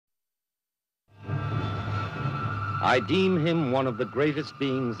I deem him one of the greatest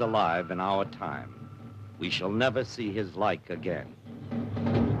beings alive in our time. We shall never see his like again.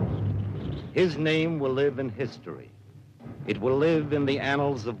 His name will live in history. It will live in the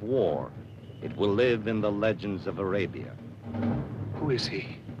annals of war. It will live in the legends of Arabia. Who is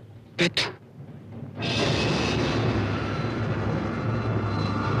he? It.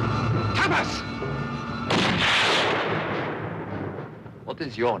 Thomas! What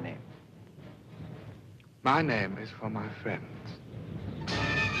is your name? My name is for my friends.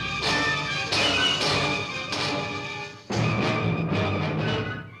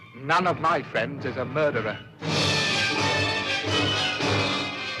 None of my friends is a murderer.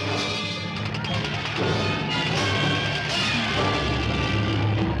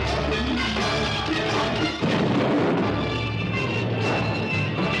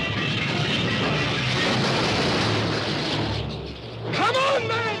 Come on,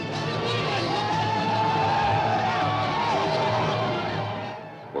 man!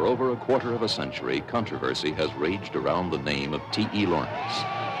 For over a quarter of a century, controversy has raged around the name of T.E. Lawrence.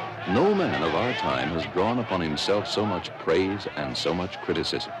 No man of our time has drawn upon himself so much praise and so much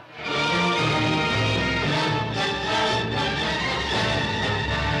criticism.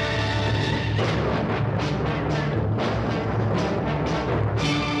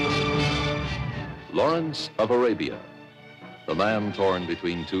 Lawrence of Arabia, the man torn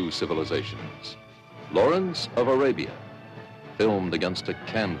between two civilizations. Lawrence of Arabia, filmed against a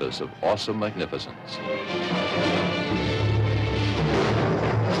canvas of awesome magnificence.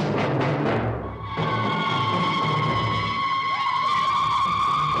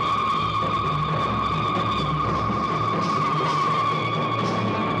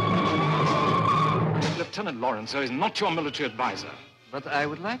 Lieutenant Lawrence is not your military advisor. But I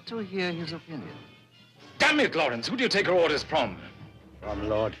would like to hear his opinion. Damn it, Lawrence, who do you take your orders from? From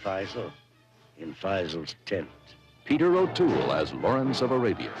Lord Faisal, in Faisal's tent. Peter O'Toole as Lawrence of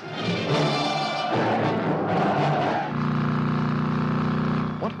Arabia.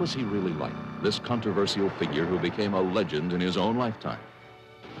 What was he really like, this controversial figure who became a legend in his own lifetime?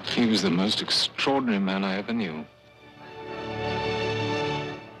 He was the most extraordinary man I ever knew.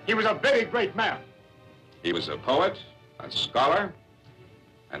 He was a very great man. He was a poet, a scholar,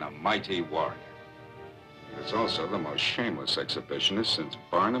 and a mighty warrior. He was also the most shameless exhibitionist since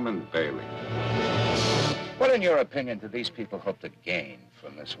Barnum and Bailey. What, in your opinion, do these people hope to gain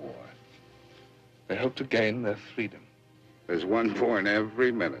from this war? They hope to gain their freedom. There's one born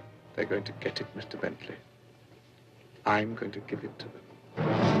every minute. They're going to get it, Mr. Bentley. I'm going to give it to them.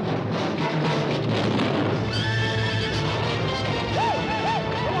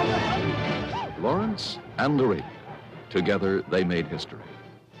 Lawrence and Arabia. Together, they made history.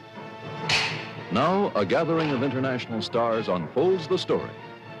 Now, a gathering of international stars unfolds the story.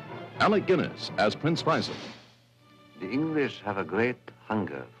 Alec Guinness as Prince Faisal. The English have a great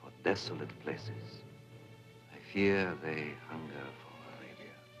hunger for desolate places. I fear they hunger for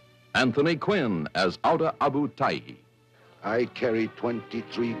Arabia. Anthony Quinn as Auda Abu Taihi. I carry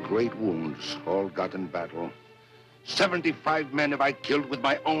 23 great wounds, all got in battle. 75 men have I killed with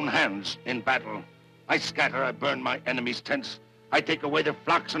my own hands in battle. I scatter, I burn my enemies' tents. I take away their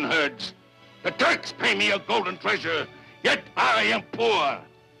flocks and herds. The Turks pay me a golden treasure, yet I am poor.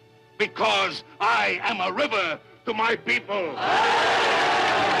 Because I am a river to my people.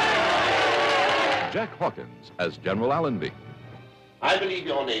 Jack Hawkins as General Allenby. I believe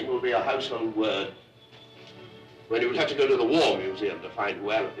your name will be a household word when you would have to go to the War Museum to find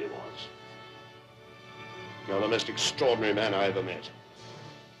who Allenby was. You're the most extraordinary man I ever met.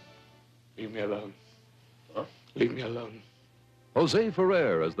 Leave me alone. Huh? Leave me alone. Jose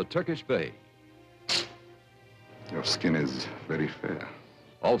Ferrer as the Turkish Bey. Your skin is very fair.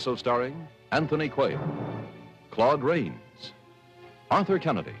 Also starring Anthony Quayle, Claude Rains, Arthur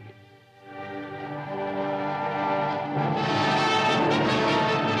Kennedy.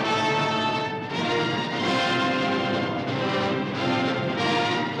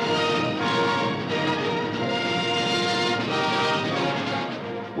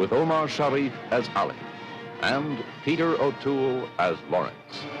 With Omar Sharif as Ali and Peter O'Toole as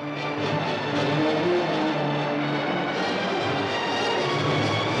Lawrence.